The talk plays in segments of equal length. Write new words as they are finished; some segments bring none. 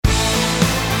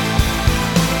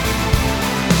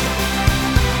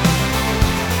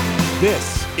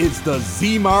This is the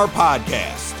ZMAR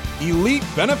Podcast. Elite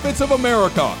Benefits of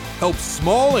America helps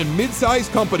small and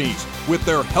mid-sized companies with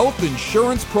their health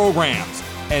insurance programs.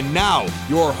 And now,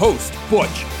 your host,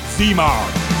 Butch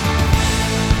ZMAR.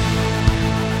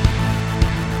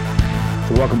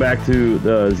 So welcome back to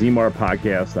the ZMAR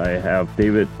Podcast. I have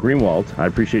David Greenwald. I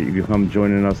appreciate you come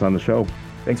joining us on the show.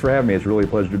 Thanks for having me. It's really a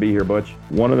pleasure to be here, Butch.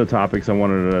 One of the topics I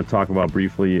wanted to talk about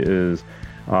briefly is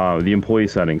the employee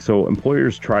setting. So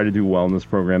employers try to do wellness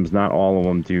programs. Not all of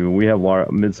them do. We have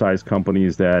mid-sized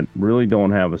companies that really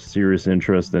don't have a serious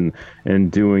interest in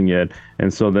doing it.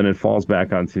 And so then it falls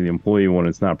back onto the employee when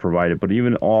it's not provided. But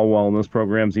even all wellness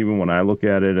programs, even when I look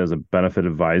at it as a benefit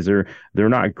advisor, they're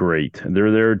not great.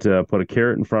 They're there to put a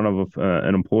carrot in front of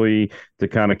an employee to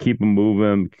kind of keep them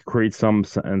moving, create some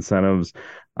incentives.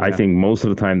 I think most of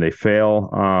the time they fail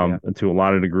to a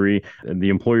lot of degree. The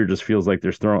employer just feels like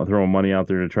they're throwing money out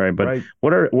there to try. But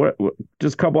what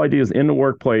just a couple ideas in the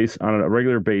workplace on a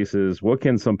regular basis? What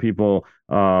can some people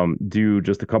do?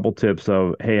 Just a couple tips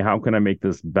of, hey, how can I make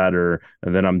this better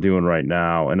than I'm doing right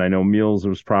now? And I know meals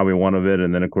was probably one of it,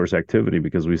 and then of course activity,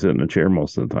 because we sit in a chair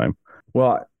most of the time.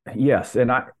 Well, yes,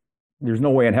 and there's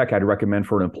no way in heck I'd recommend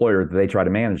for an employer that they try to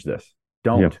manage this.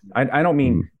 Don't. I don't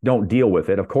mean don't deal with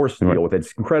it. Of course, deal with it.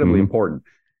 It's incredibly important,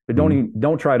 but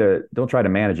don't try to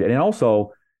manage it. And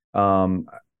also,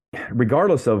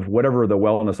 regardless of whatever the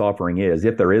wellness offering is,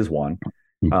 if there is one,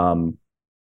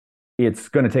 it's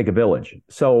going to take a village.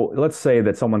 So let's say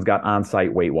that someone's got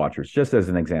on-site Weight Watchers, just as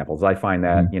an example. As I find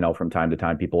that from time to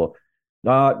time, people,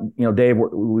 Dave,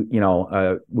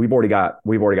 we've already got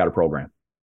a program.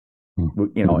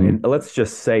 And let's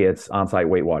just say it's on-site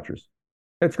Weight Watchers.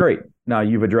 That's great. Now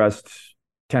you've addressed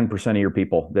 10% of your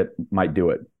people that might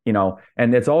do it,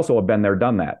 and it's also been there,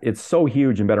 done that. It's so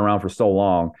huge and been around for so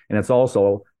long. And it's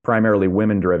also primarily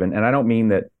women driven. And I don't mean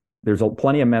that there's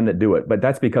plenty of men that do it, but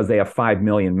that's because they have 5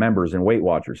 million members in Weight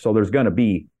Watchers. So there's going to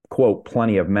be, quote,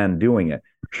 plenty of men doing it.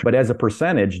 But as a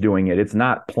percentage doing it, it's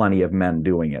not plenty of men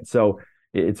doing it. So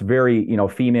it's very,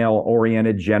 female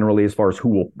oriented generally as far as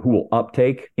who will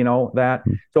uptake, that.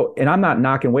 So, and I'm not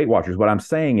knocking Weight Watchers. What I'm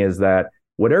saying is that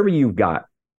whatever you've got,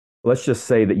 let's just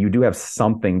say that you do have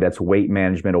something that's weight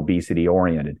management, obesity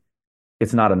oriented.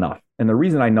 It's not enough. And the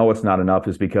reason I know it's not enough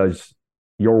is because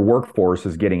your workforce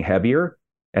is getting heavier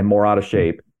and more out of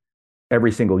shape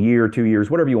every single year, 2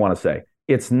 years, whatever you want to say.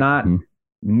 It's not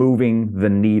moving the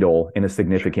needle in a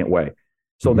significant way.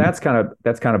 So that's kind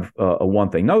of a one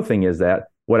thing. Another thing is that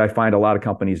what I find a lot of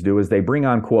companies do is they bring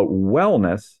on, quote,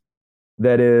 wellness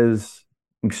that is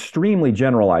extremely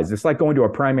generalized. It's like going to a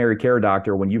primary care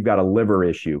doctor when you've got a liver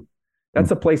issue. That's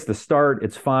a place to start.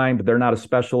 It's fine, but they're not a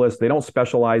specialist. They don't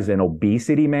specialize in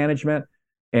obesity management.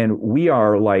 And we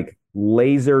are like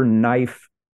laser knife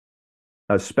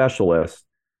specialists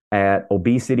at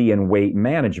obesity and weight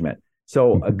management.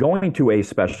 So going to a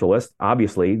specialist,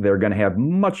 obviously, they're going to have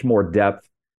much more depth,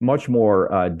 much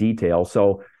more detail.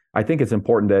 So I think it's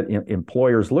important that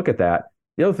employers look at that.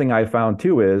 The other thing I found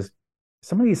too is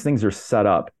some of these things are set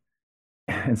up,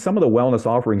 and some of the wellness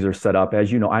offerings are set up,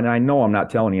 as you know, and I know I'm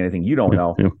not telling you anything you don't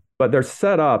know, but they're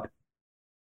set up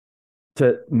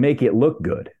to make it look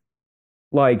good.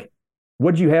 Like,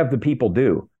 what'd you have the people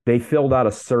do? They filled out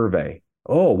a survey.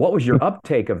 Oh, what was your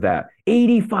uptake of that?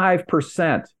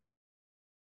 85%.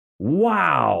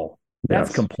 Wow.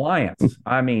 That's compliance.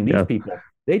 I mean, these people,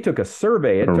 they took a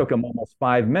survey. It took them almost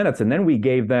 5 minutes, and then we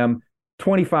gave them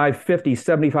 $25,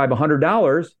 $50, $75,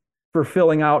 $100 for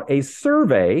filling out a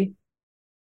survey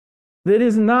that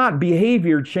is not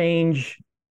behavior change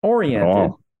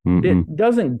oriented. It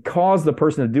doesn't cause the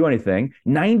person to do anything.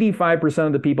 95%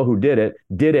 of the people who did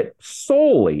it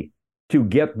solely to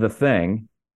get the thing.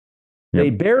 They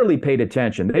barely paid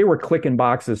attention. They were clicking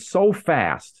boxes so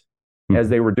fast as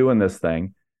they were doing this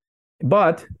thing,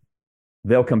 but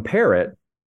they'll compare it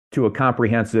to a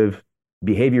comprehensive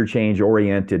behavior change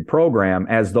oriented program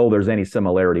as though there's any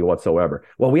similarity whatsoever.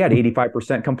 Well, we had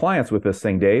 85% compliance with this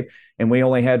thing, Dave, and we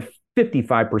only had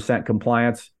 55%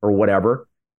 compliance or whatever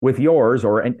with yours,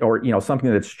 or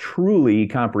something that's truly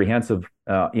comprehensive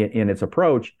in its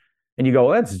approach. And you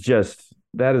go,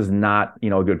 that is not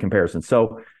a good comparison.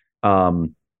 So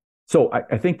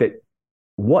I think that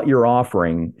what you're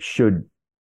offering should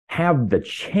have the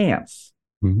chance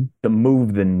to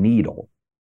move the needle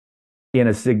in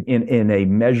a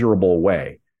measurable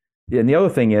way. And the other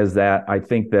thing is that I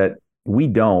think that we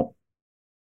don't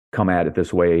come at it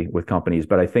this way with companies,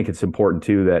 but I think it's important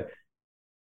too that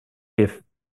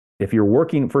if you're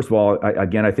working, first of all,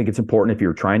 I think it's important if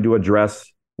you're trying to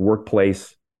address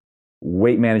workplace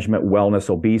weight management, wellness,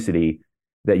 obesity,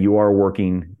 that you are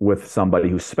working with somebody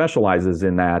who specializes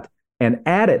in that and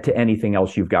add it to anything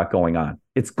else you've got going on.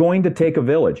 It's going to take a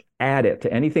village. Add it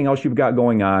to anything else you've got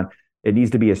going on. It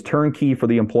needs to be as turnkey for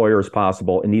the employer as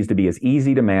possible. It needs to be as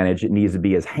easy to manage. It needs to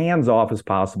be as hands-off as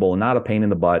possible and not a pain in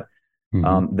the butt.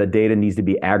 The data needs to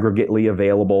be aggregately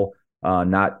available,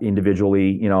 not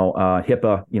individually,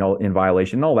 HIPAA, in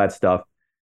violation, all that stuff.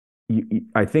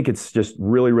 I think it's just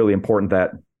really, really important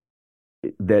that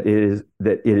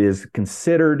it is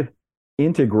considered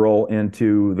integral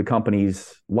into the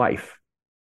company's life,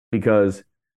 because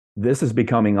this is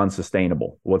becoming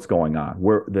unsustainable. What's going on?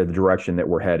 The direction that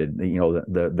we're headed,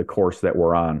 the course that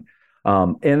we're on,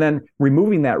 and then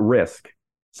removing that risk.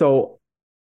 So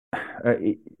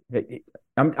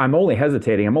I'm only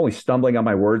hesitating. I'm only stumbling on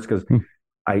my words because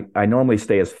I normally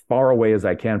stay as far away as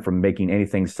I can from making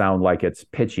anything sound like it's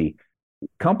pitchy.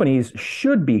 Companies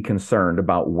should be concerned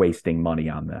about wasting money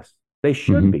on this. They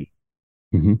should be.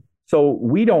 So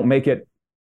we don't make it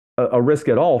a risk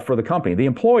at all for the company. The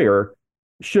employer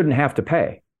shouldn't have to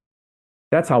pay.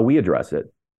 That's how we address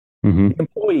it. The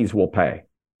employees will pay.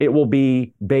 It will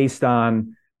be based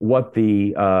on what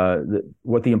the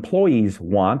employees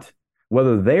want,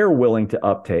 whether they're willing to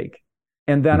uptake.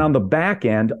 And then on the back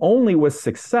end, only with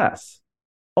success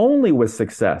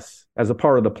as a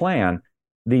part of the plan,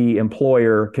 the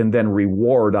employer can then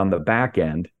reward on the back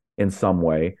end in some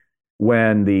way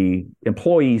when the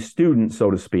employee student,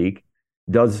 so to speak,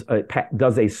 does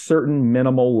a certain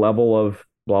minimal level of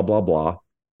blah, blah, blah,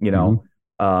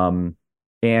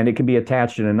 and it can be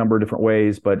attached in a number of different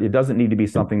ways, but it doesn't need to be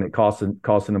something that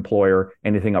costs an employer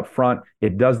anything up front.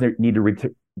 It does need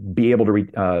to be able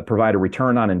to provide a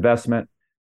return on investment.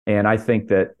 And I think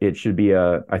that it should be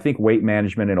I think weight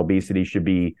management and obesity should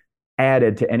be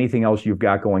added to anything else you've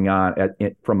got going on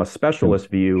from a specialist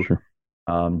view,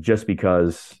 just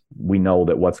because we know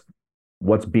that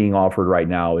what's being offered right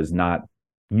now is not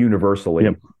universally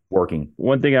working.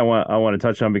 One thing I want to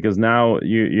touch on, because now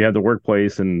you have the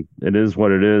workplace and it is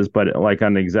what it is, but like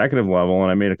on the executive level, and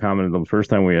I made a comment the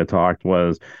first time we had talked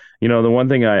was, the one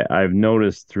thing I've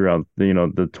noticed throughout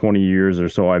the 20 years or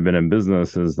so I've been in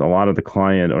business is a lot of the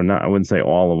client, or not, I wouldn't say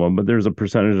all of them, but there's a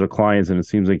percentage of clients, and it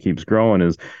seems like it keeps growing,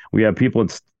 is we have people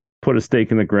that put a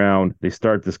stake in the ground. They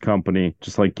start this company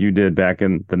just like you did back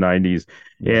in the 90s,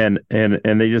 and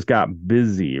they just got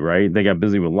busy, right? They got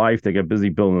busy with life. They got busy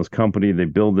building this company. They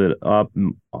build it up,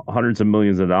 hundreds of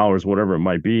millions of dollars, whatever it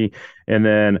might be, and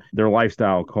then their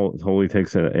lifestyle totally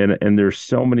takes it. And there's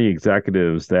so many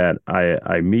executives that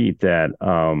I meet that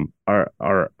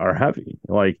are heavy,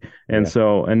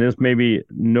 and this may be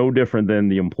no different than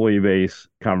the employee base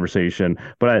conversation,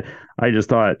 but I just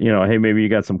thought, hey, maybe you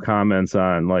got some comments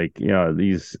on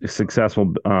these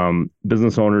successful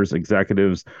business owners,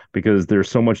 executives, because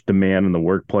there's so much demand in the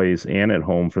workplace and at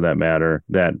home for that matter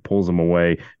that pulls them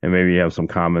away, and maybe you have some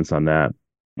comments on that.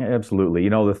 Yeah, absolutely.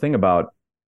 The thing about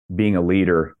being a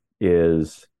leader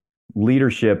is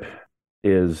leadership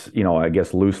is, I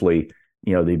guess loosely,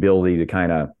 the ability to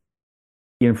kind of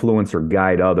influence or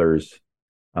guide others,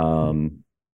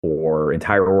 or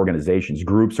entire organizations,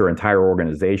 groups or entire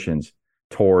organizations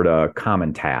toward a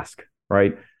common task,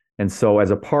 right? And so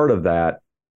as a part of that,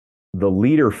 the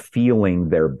leader feeling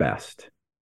their best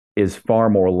is far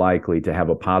more likely to have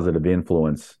a positive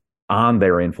influence on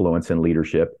their influence and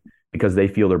leadership because they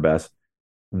feel their best.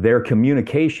 Their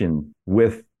communication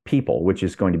with people, which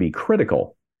is going to be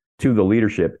critical to the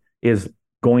leadership, is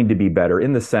going to be better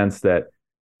in the sense that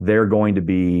they're going to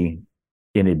be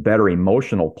in a better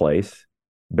emotional place,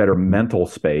 better mental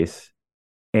space,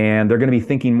 and they're going to be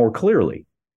thinking more clearly,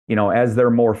 as they're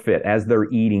more fit, as they're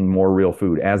eating more real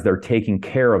food, as they're taking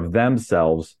care of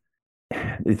themselves.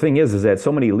 The thing is that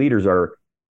so many leaders are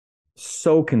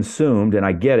so consumed, and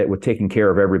I get it, with taking care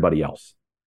of everybody else.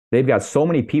 They've got so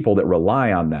many people that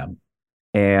rely on them,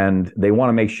 and they want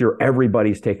to make sure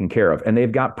everybody's taken care of, and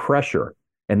they've got pressure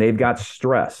and they've got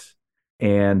stress,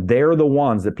 and they're the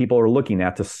ones that people are looking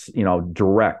at to,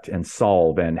 direct and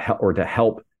solve or to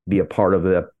help be a part of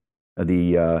the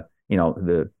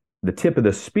tip of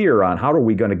the spear on how are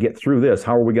we going to get through this?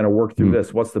 How are we going to work through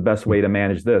this? What's the best way to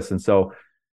manage this? And so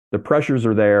the pressures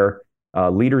are there.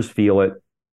 Leaders feel it.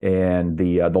 And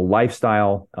the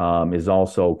lifestyle is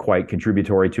also quite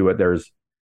contributory to it. There's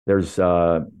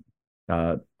going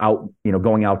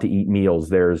out to eat meals.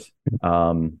 There's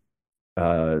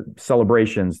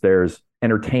celebrations. There's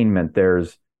entertainment.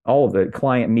 There's all of the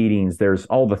client meetings. There's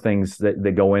all the things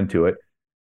that go into it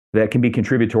that can be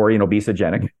contributory and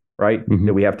obesogenic, right?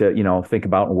 That we have to think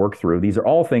about and work through. These are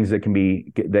all things that can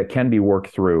be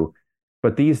worked through.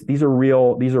 But these are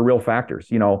real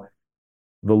factors.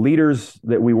 The leaders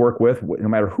that we work with, no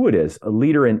matter who it is, a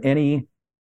leader in any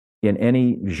in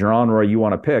any genre you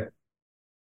want to pick,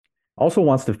 also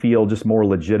wants to feel just more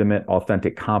legitimate,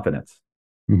 authentic confidence,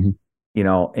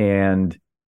 and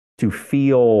to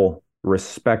feel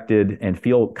respected and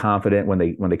feel confident when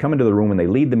they come into the room, when they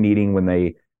lead the meeting, when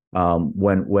they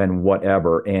when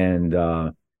whatever, and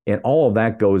all of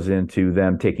that goes into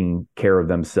them taking care of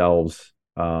themselves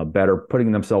better,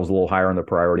 putting themselves a little higher on the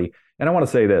priority. And I want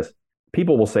to say this: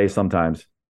 people will say sometimes,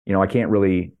 I can't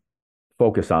really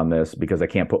focus on this because I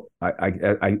can't put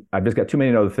I've just got too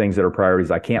many other things that are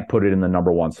priorities. I can't put it in the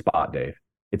number one spot, Dave.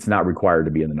 It's not required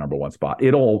to be in the number one spot.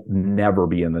 It'll never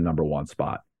be in the number one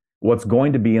spot. What's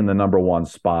going to be in the number one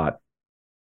spot,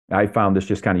 I found this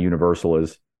just kind of universal,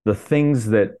 is the things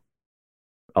that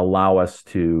allow us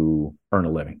to earn a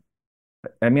living.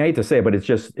 I mean, I hate to say it, but it's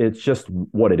just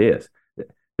what it is.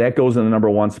 That goes in the number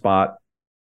one spot,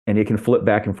 and it can flip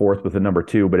back and forth with the number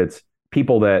two, but it's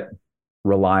people that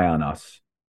rely on us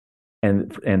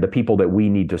and the people that we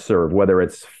need to serve, whether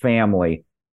it's family,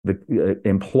 the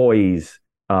employees,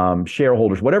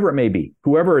 shareholders, whatever it may be,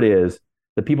 whoever it is,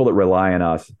 the people that rely on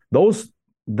us,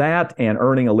 that and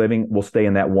earning a living will stay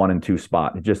in that 1 and 2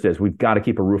 spot. It just is. We've got to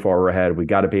keep a roof over our head. We've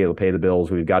got to be able to pay the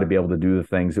bills. We've got to be able to do the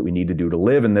things that we need to do to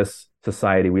live in this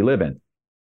society we live in.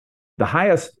 The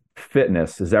highest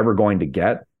fitness is ever going to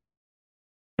get,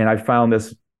 and I found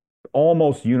this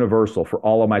almost universal for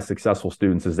all of my successful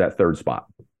students, is that 3rd spot.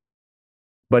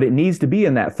 But it needs to be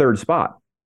in that 3rd spot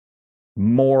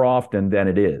more often than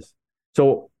it is.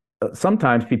 So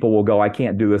sometimes people will go, I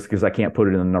can't do this because I can't put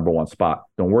it in the number 1 spot.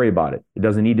 Don't worry about it. It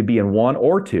doesn't need to be in 1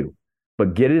 or 2,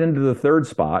 but get it into the 3rd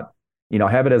spot.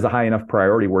 Have it as a high enough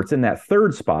priority where it's in that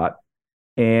 3rd spot,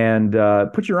 and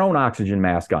put your own oxygen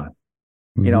mask on.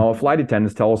 Flight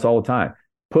attendants tell us all the time,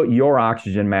 put your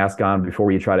oxygen mask on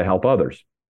before you try to help others.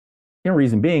 The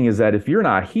reason being is that if you're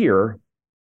not here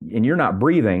and you're not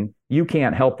breathing, you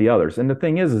can't help the others. And the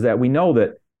thing is that we know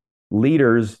that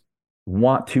leaders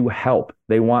want to help.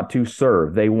 They want to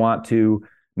serve. They want to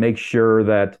make sure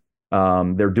that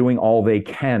they're doing all they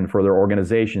can for their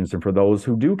organizations and for those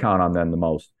who do count on them the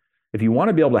most. If you want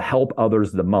to be able to help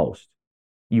others the most,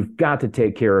 you've got to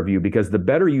take care of you, because the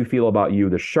better you feel about you,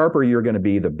 the sharper you're going to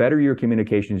be, the better your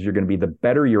communications you're going to be, the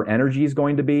better your energy is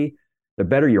going to be, the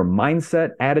better your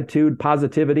mindset, attitude,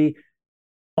 positivity,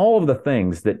 all of the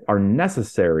things that are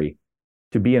necessary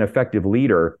to be an effective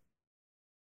leader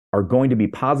are going to be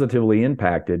positively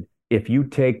impacted if you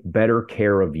take better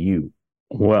care of you.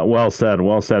 Well said.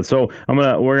 So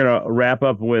we're gonna wrap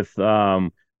up with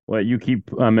what you keep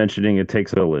mentioning. It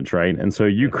takes a village, right? And so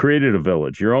you created a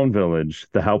village, your own village,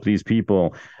 to help these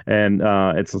people, and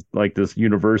it's like this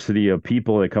university of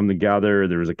people that come together.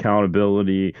 There's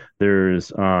accountability. There's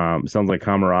sounds like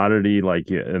camaraderie.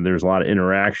 And there's a lot of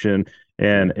interaction.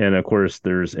 And of course,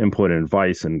 there's input and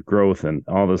advice and growth and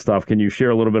all this stuff. Can you share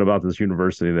a little bit about this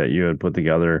university that you had put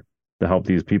together to help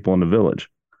these people in the village?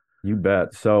 You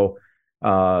bet. So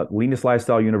Leanness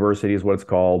Lifestyle University is what it's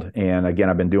called. And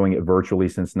again, I've been doing it virtually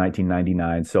since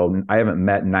 1999. So I haven't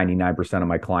met 99% of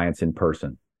my clients in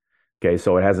person. Okay.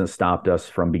 So it hasn't stopped us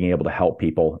from being able to help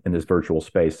people in this virtual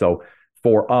space. So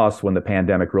for us, when the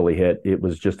pandemic really hit, it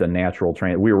was just a natural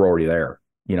train. We were already there,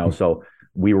 so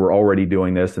we were already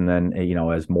doing this. And then,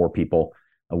 as more people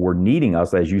were needing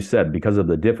us, as you said, because of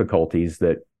the difficulties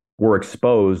that were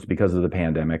exposed because of the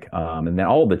pandemic, and then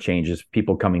all of the changes,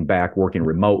 people coming back, working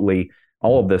remotely,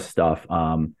 all of this stuff,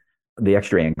 the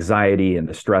extra anxiety and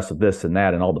the stress of this and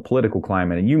that, and all the political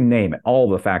climate, and you name it, all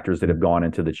the factors that have gone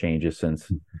into the changes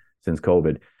since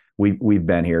COVID, we've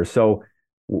been here. So,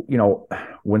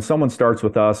 when someone starts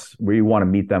with us, we want to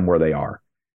meet them where they are.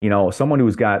 Someone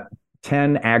who's got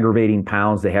 10 aggravating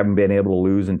pounds they haven't been able to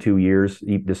lose in 2 years,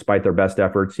 despite their best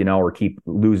efforts, or keep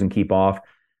off.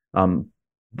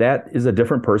 That is a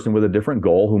different person with a different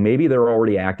goal, who maybe they're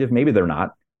already active, maybe they're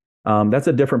not. That's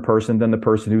a different person than the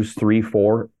person who's 300,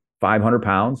 400, 500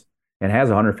 pounds and has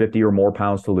 150 or more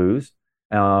pounds to lose,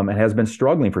 and has been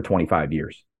struggling for 25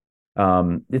 years.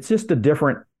 It's just a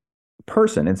different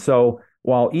person. And so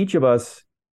while each of us,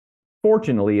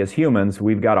 fortunately, as humans,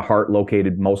 we've got a heart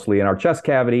located mostly in our chest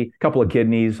cavity, a couple of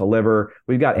kidneys, a liver.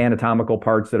 We've got anatomical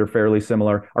parts that are fairly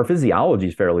similar. Our physiology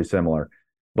is fairly similar.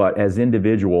 But as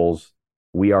individuals,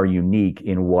 we are unique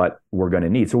in what we're going to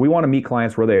need. So we want to meet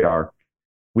clients where they are.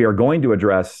 We are going to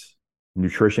address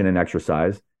nutrition and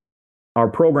exercise. Our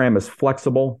program is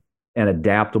flexible and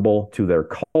adaptable to their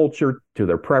culture, to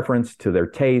their preference, to their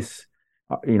tastes.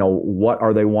 What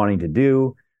are they wanting to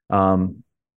do? And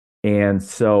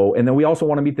then we also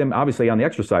want to meet them, obviously, on the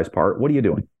exercise part. What are you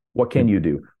doing? What can you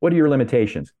do? What are your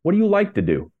limitations? What do you like to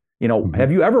do?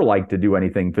 Have you ever liked to do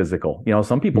anything physical?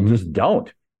 Some people just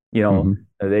don't. You know,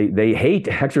 they hate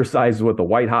exercise with a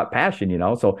white hot passion, you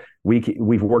know. So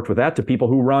we've worked with that to people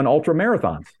who run ultra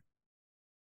marathons.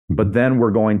 But then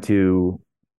we're going to,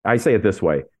 I say it this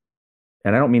way,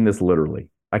 and I don't mean this literally.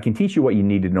 I can teach you what you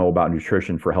need to know about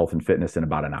nutrition for health and fitness in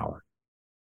about an hour.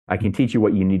 I can teach you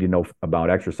what you need to know about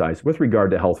exercise with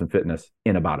regard to health and fitness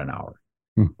in about an hour.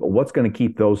 But what's going to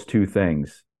keep those two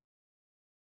things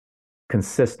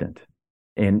consistent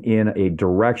and in a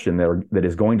direction that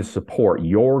is going to support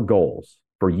your goals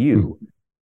for you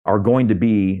are going to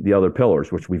be the other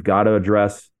pillars, which we've got to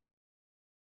address.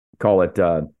 Call it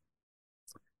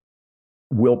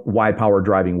why power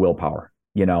driving willpower.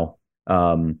 You know,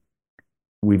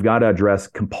 we've got to address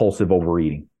compulsive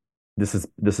overeating. This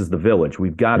is the village.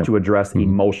 We've got to address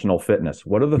emotional fitness.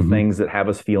 What are the things that have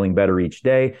us feeling better each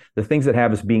day? The things that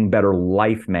have us being better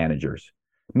life managers,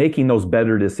 making those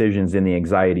better decisions in the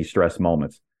anxiety, stress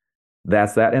moments.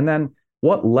 That's that. And then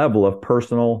what level of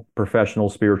personal, professional,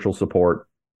 spiritual support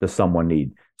does someone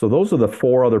need? So those are the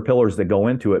 4 other pillars that go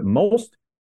into it. Most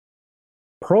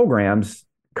programs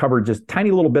cover just tiny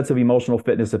little bits of emotional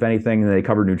fitness, if anything, and they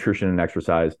cover nutrition and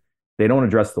exercise. They don't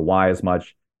address the why as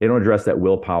much. They don't address that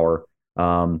willpower.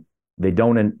 They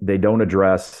don't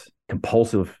address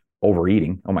compulsive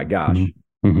overeating. Oh my gosh.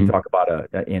 You talk about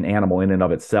an animal in and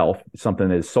of itself, something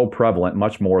that is so prevalent,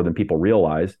 much more than people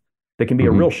realize, that can be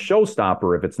a real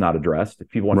showstopper if it's not addressed. If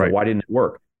people want to say, why didn't it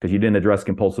work? Because you didn't address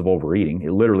compulsive overeating.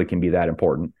 It literally can be that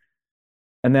important.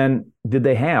 And then did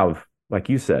they have, like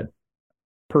you said,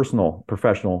 personal,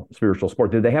 professional, spiritual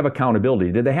support? Did they have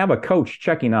accountability? Did they have a coach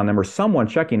checking on them or someone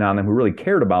checking on them who really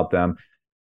cared about them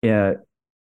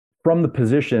from the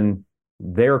position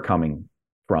they're coming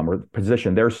from or the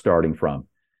position they're starting from?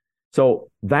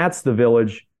 So that's the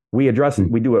village. We address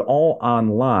it. We do it all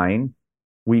online.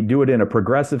 We do it in a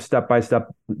progressive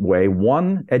step-by-step way,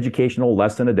 one educational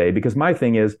lesson a day, because my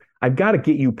thing is I've got to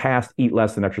get you past eat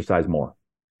less and exercise more.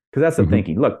 Because that's the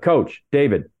thinking. Look, Coach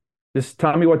David, just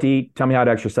tell me what to eat. Tell me how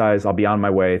to exercise. I'll be on my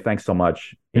way. Thanks so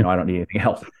much. You know, I don't need anything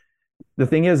else. The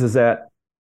thing is that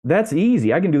that's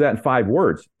easy. I can do that in 5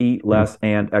 words. Eat less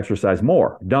and exercise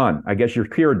more. Done. I guess you're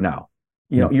cured now.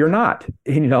 You know, you're not,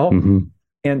 you know,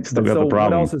 and so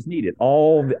what else is needed?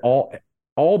 All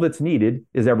that's needed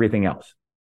is everything else.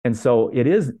 And so it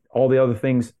is all the other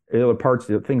things, the other parts,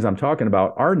 the things I'm talking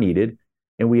about are needed.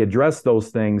 And we address those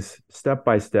things step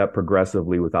by step,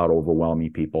 progressively, without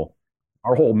overwhelming people.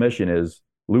 Our whole mission is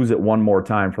lose it one more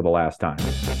time for the last time.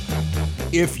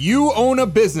 If you own a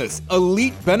business,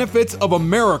 Elite Benefits of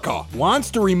America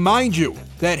wants to remind you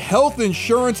that health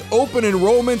insurance open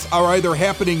enrollments are either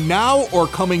happening now or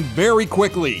coming very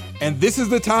quickly. And this is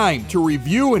the time to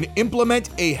review and implement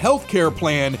a healthcare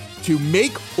plan to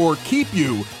make or keep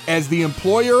you as the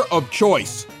employer of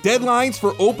choice. Deadlines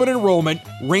for open enrollment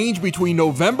range between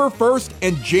November 1st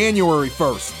and January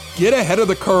 1st. Get ahead of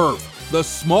the curve. The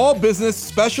Small Business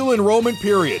Special Enrollment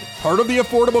Period, part of the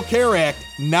Affordable Care Act,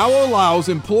 now allows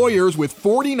employers with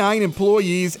 49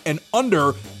 employees and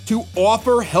under to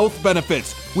offer health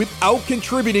benefits without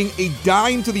contributing a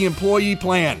dime to the employee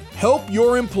plan. Help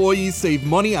your employees save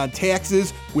money on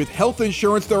taxes with health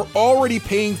insurance they're already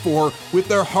paying for with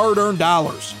their hard-earned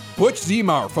dollars. Butch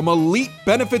Zimar from Elite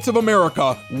Benefits of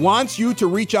America wants you to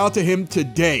reach out to him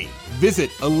today.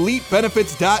 Visit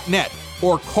elitebenefits.net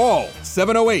or call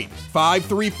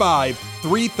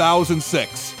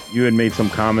 708-535-3006. You had made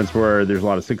some comments where there's a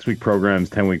lot of 6-week programs,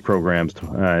 10-week programs,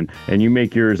 and you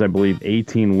make yours, I believe,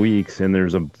 18 weeks, and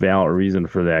there's a valid reason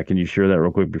for that. Can you share that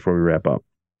real quick before we wrap up?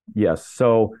 Yes.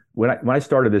 So when I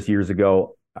started this years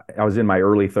ago, I was in my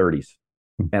early 30s,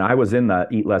 and I was in the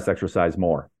eat less, exercise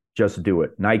more. Just do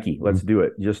it. Nike, let's do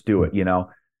it. Just do it, you know?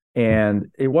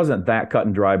 And it wasn't that cut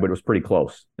and dry, but it was pretty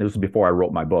close. This was before I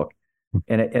wrote my book.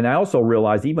 And I also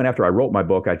realized, even after I wrote my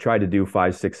book, I tried to do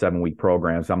 5, 6, 7-week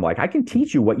programs. I'm like, I can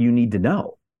teach you what you need to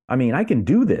know. I mean, I can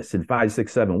do this in 5,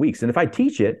 6, 7 weeks. And if I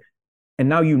teach it and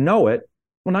now you know it,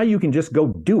 well, now you can just go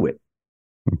do it.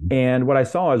 And what I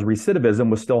saw is recidivism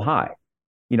was still high.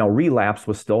 You know, relapse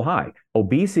was still high.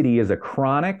 Obesity is a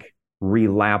chronic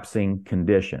relapsing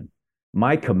condition.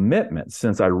 My commitment,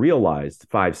 since I realized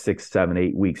 5, 6, 7,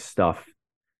 8 weeks stuff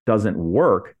doesn't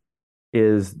work,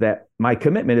 is that my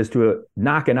commitment is to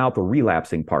knocking out the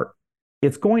relapsing part.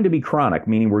 It's going to be chronic,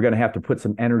 meaning we're going to have to put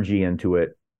some energy into it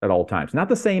at all times. Not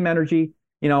the same energy.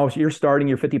 You know, if you're starting,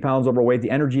 you're 50 pounds overweight,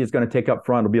 the energy is going to take up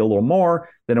front will be a little more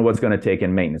than what's going to take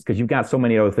in maintenance, because you've got so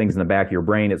many other things in the back of your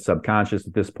brain. It's subconscious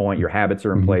at this point. Your habits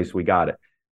are in place. We got it.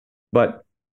 But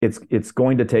it's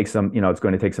going to take some, you know, it's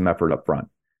going to take some effort up front.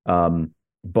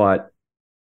 But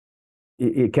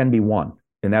it can be won.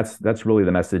 And that's really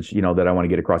the message, you know, that I want to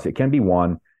get across. It can be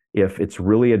won. if it's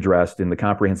really addressed in the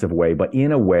comprehensive way, but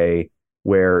in a way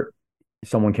where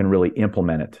someone can really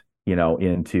implement it,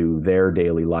 into their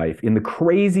daily life in the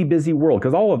crazy busy world.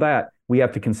 Because all of that we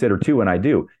have to consider too, and I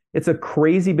do. It's a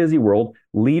crazy busy world.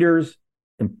 Leaders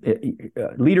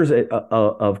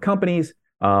of companies,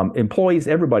 employees,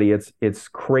 everybody, it's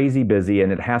crazy busy,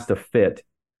 and it has to fit.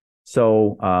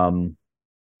 So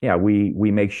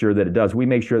we make sure that it does. We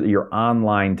make sure that your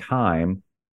online time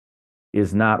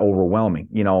is not overwhelming.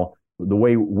 The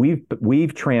way we've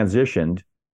transitioned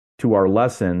to our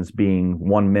lessons being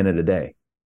 1 minute a day,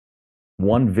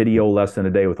 one video lesson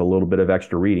a day with a little bit of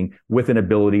extra reading, with an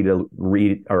ability to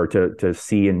read or to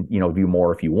see and view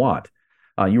more if you want.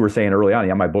 You were saying early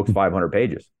on, my book's 500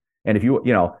 pages, and if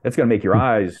it's going to make your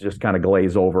eyes just kind of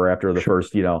glaze over after the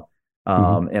first, and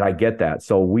I get that.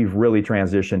 So we've really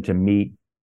transitioned to meet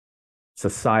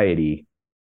society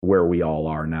where we all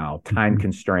are now, time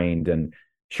constrained and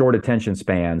short attention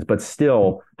spans, but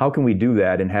still, how can we do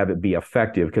that and have it be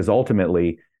effective? Because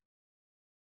ultimately,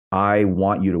 I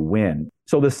want you to win.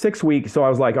 So the 6 weeks, so I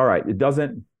was like, all right,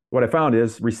 what I found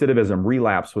is recidivism,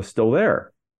 relapse was still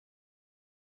there.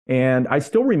 And I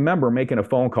still remember making a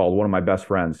phone call to one of my best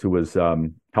friends who was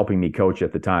helping me coach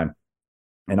at the time.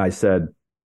 And I said,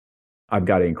 I've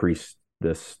got to increase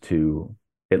this to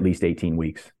at least 18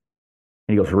 weeks.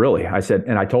 And he goes, really? I said,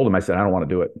 and I told him, I don't want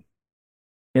to do it.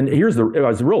 And it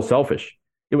was real selfish.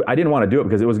 I didn't want to do it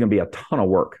because it was going to be a ton of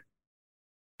work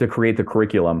to create the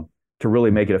curriculum, to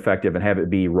really make it effective and have it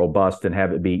be robust and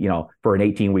have it be, for an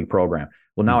 18-week program.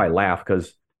 Well, now I laugh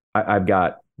because I've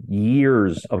got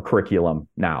years of curriculum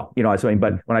now,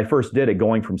 but when I first did it,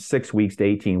 going from 6 weeks to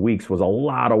 18 weeks was a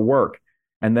lot of work.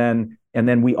 And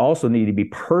then we also need to be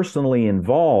personally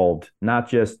involved, not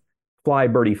just fly,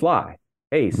 birdie, fly.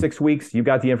 Hey, 6 weeks, you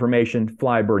got the information,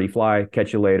 fly, birdie, fly,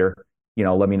 catch you later.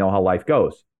 Let me know how life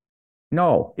goes.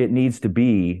 No, it needs to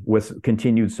be with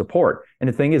continued support. And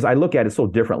the thing is, I look at it so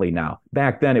differently now.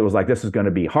 Back then, it was like, this is going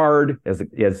to be hard as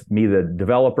me, the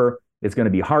developer. It's going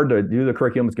to be hard to do the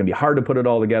curriculum. It's going to be hard to put it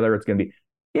all together.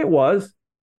 It was,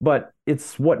 but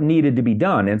it's what needed to be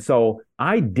done. And so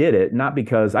I did it, not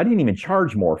because I didn't even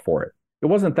charge more for it. It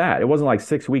wasn't that. It wasn't like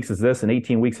 6 weeks is this and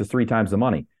 18 weeks is 3 times the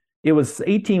money. It was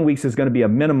 18 weeks is going to be a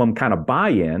minimum kind of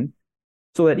buy-in,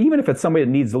 so that even if it's somebody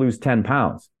that needs to lose 10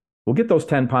 pounds, we'll get those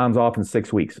 10 pounds off in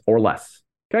 6 weeks or less.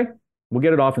 Okay? We'll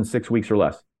get it off in 6 weeks or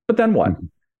less. But then what?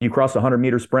 You cross a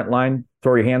 100-meter sprint line,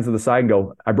 throw your hands to the side and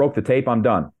go, I broke the tape, I'm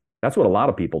done. That's what a lot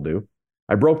of people do.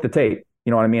 I broke the tape.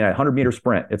 You know what I mean? A 100-meter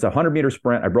sprint. It's a 100-meter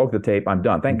sprint. I broke the tape. I'm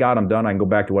done. Thank God I'm done. I can go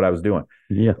back to what I was doing.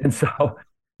 Yeah. And so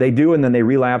they do, and then they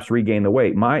relapse, regain the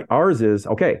weight. Ours is,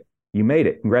 okay, you made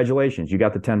it. Congratulations. You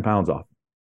got the 10 pounds off.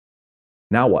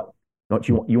 Now what? Don't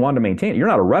you want to maintain it? You're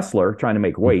not a wrestler trying to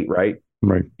make weight, right?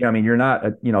 Right. You're not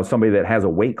somebody that has a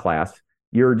weight class.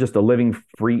 You're just a living,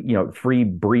 free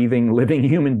breathing, living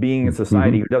human being in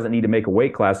society who doesn't need to make a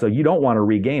weight class. So you don't want to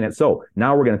regain it. So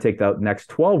now we're going to take the next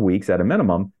 12 weeks at a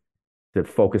minimum to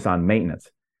focus on maintenance.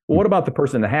 Well, what about the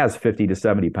person that has 50 to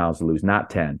 70 pounds to lose, not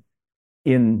 10?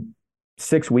 In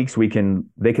 6 weeks, they can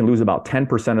lose about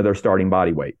 10% of their starting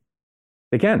body weight.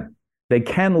 They can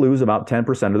lose about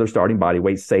 10% of their starting body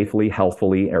weight safely,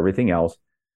 healthfully, everything else.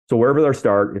 So wherever they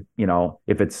start,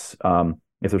 if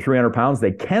they're 300 pounds,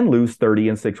 they can lose 30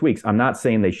 in 6 weeks. I'm not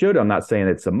saying they should. I'm not saying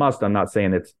it's a must. I'm not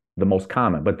saying it's the most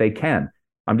common, but they can.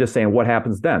 I'm just saying what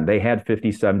happens then? They had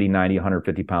 50, 70, 90,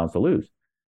 150 pounds to lose.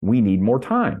 We need more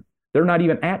time. They're not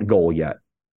even at goal yet.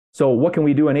 So what can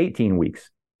we do in 18 weeks?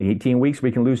 In 18 weeks,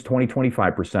 we can lose 20,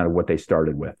 25% of what they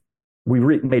started with. We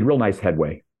made real nice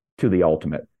headway to the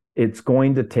ultimate. It's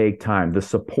going to take time. The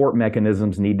support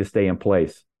mechanisms need to stay in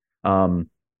place.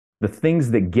 The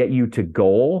things that get you to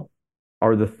goal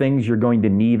are the things you're going to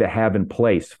need to have in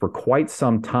place for quite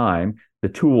some time. The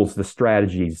tools, the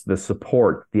strategies, the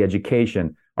support, the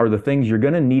education are the things you're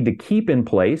going to need to keep in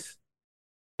place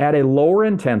at a lower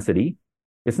intensity.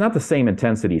 It's not the same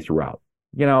intensity throughout.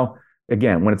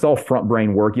 Again, when it's all front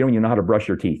brain work, you don't even know how to brush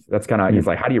your teeth. That's kind of, it's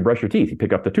like, how do you brush your teeth? You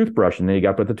pick up the toothbrush and then you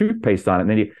got to put the toothpaste on it.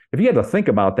 And then if you had to think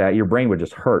about that, your brain would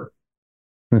just hurt.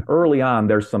 Early on,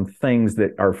 there's some things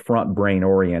that are front brain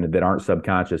oriented that aren't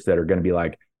subconscious that are going to be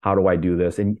like, how do I do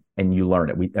this? And you learn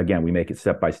it. We make it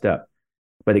step by step,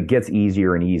 but it gets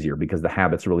easier and easier because the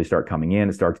habits really start coming in.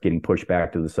 It starts getting pushed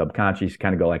back to the subconscious. You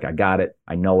kind of go like, I got it.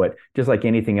 I know it. Just like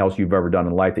anything else you've ever done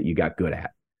in life that you got good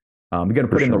at. You're going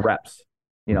to put in the reps.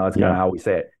 That's kind of how we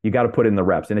say it. You got to put in the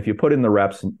reps. And if you put in the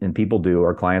reps, and people do,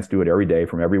 our clients do it every day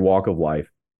from every walk of life,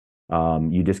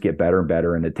 you just get better and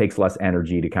better. And it takes less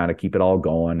energy to kind of keep it all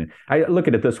going. I look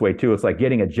at it this way too. It's like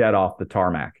getting a jet off the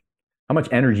tarmac. how much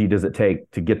energy does it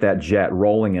take to get that jet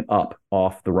rolling and up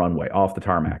off the runway, off the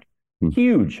tarmac?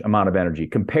 Huge amount of energy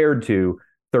compared to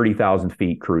 30,000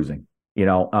 feet cruising,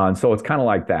 and so it's kind of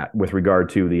like that with regard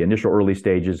to the initial early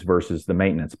stages versus the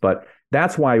maintenance. But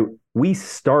that's why we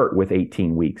start with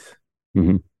 18 weeks.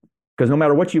 Because no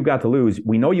matter what you've got to lose,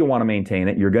 we know you want to maintain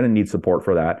it. You're going to need support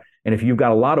for that. And if you've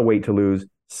got a lot of weight to lose,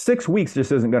 6 weeks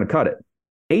just isn't going to cut it.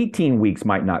 18 weeks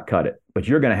might not cut it, but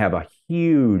you're going to have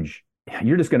you're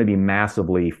just going to be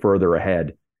massively further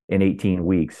ahead in 18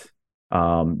 weeks.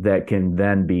 That can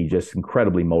then be just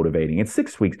incredibly motivating. In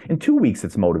 6 weeks, in 2 weeks,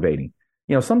 it's motivating.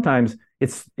 Sometimes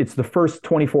it's the first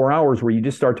 24 hours where you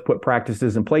just start to put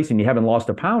practices in place and you haven't lost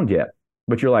a pound yet,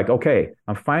 but you're like, okay,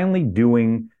 I'm finally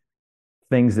doing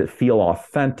things that feel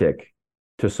authentic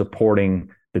to supporting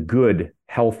the good,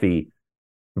 healthy,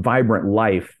 vibrant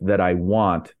life that I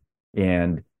want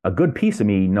and a good piece of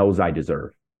me knows I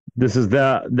deserve. This has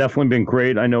definitely been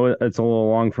great. I know it's a little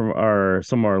long from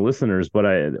some of our listeners, but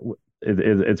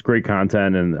it's great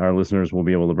content and our listeners will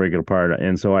be able to break it apart.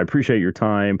 And so I appreciate your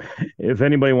time. If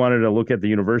anybody wanted to look at the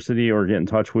university or get in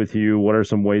touch with you, what are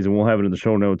some ways, and we'll have it in the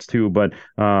show notes too, but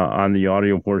on the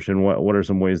audio portion, what are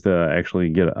some ways to actually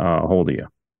get a hold of you?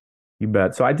 You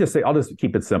bet. So I'll just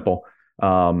keep it simple.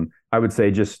 I would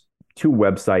say just 2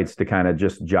 websites to kind of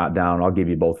just jot down. I'll give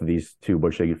you both of these too,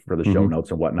 Bush, for the show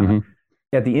notes and whatnot.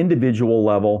 At the individual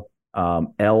level,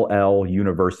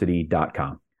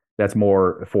 lluniversity.com. That's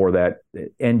more for that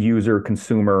end user,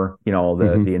 consumer,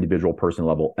 the individual person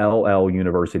level,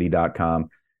 lluniversity.com.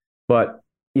 But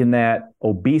in that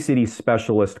obesity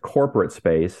specialist corporate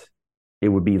space, it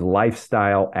would be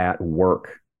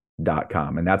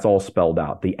lifestyleatwork.com. And that's all spelled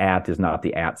out. The at is not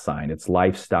the at sign. It's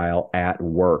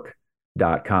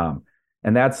lifestyleatwork.com.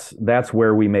 And that's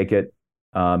where we make it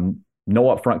no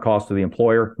upfront cost to the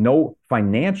employer, no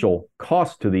financial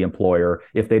cost to the employer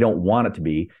if they don't want it to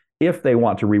be. If they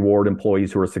want to reward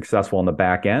employees who are successful on the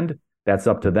back end, that's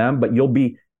up to them. But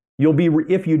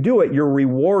if you do it, you're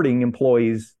rewarding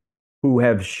employees who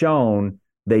have shown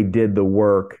they did the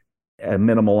work, a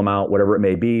minimal amount, whatever it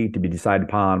may be, to be decided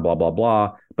upon, blah, blah,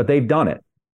 blah. But they've done it.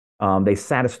 They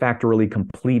satisfactorily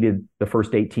completed the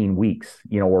first 18 weeks,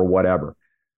 or whatever.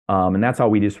 And that's how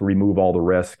we just remove all the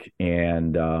risk.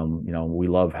 And, we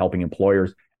love helping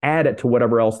employers add it to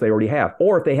whatever else they already have.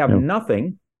 Or if they have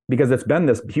nothing, because it's been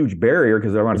this huge barrier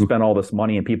because they're going to spend all this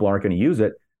money and people aren't going to use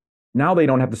it. Now they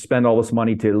don't have to spend all this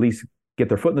money to at least get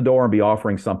their foot in the door and be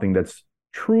offering something that's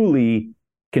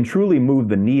can truly move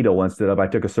the needle instead of I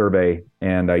took a survey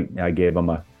and I gave them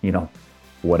a,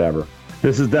 whatever.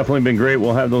 This has definitely been great.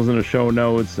 We'll have those in the show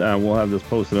notes. We'll have this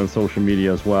posted on social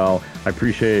media as well. I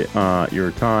appreciate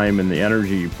your time and the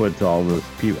energy you put to all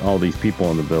these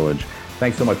people in the village.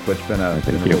 Thanks so much, Butch. It's been a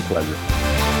real pleasure.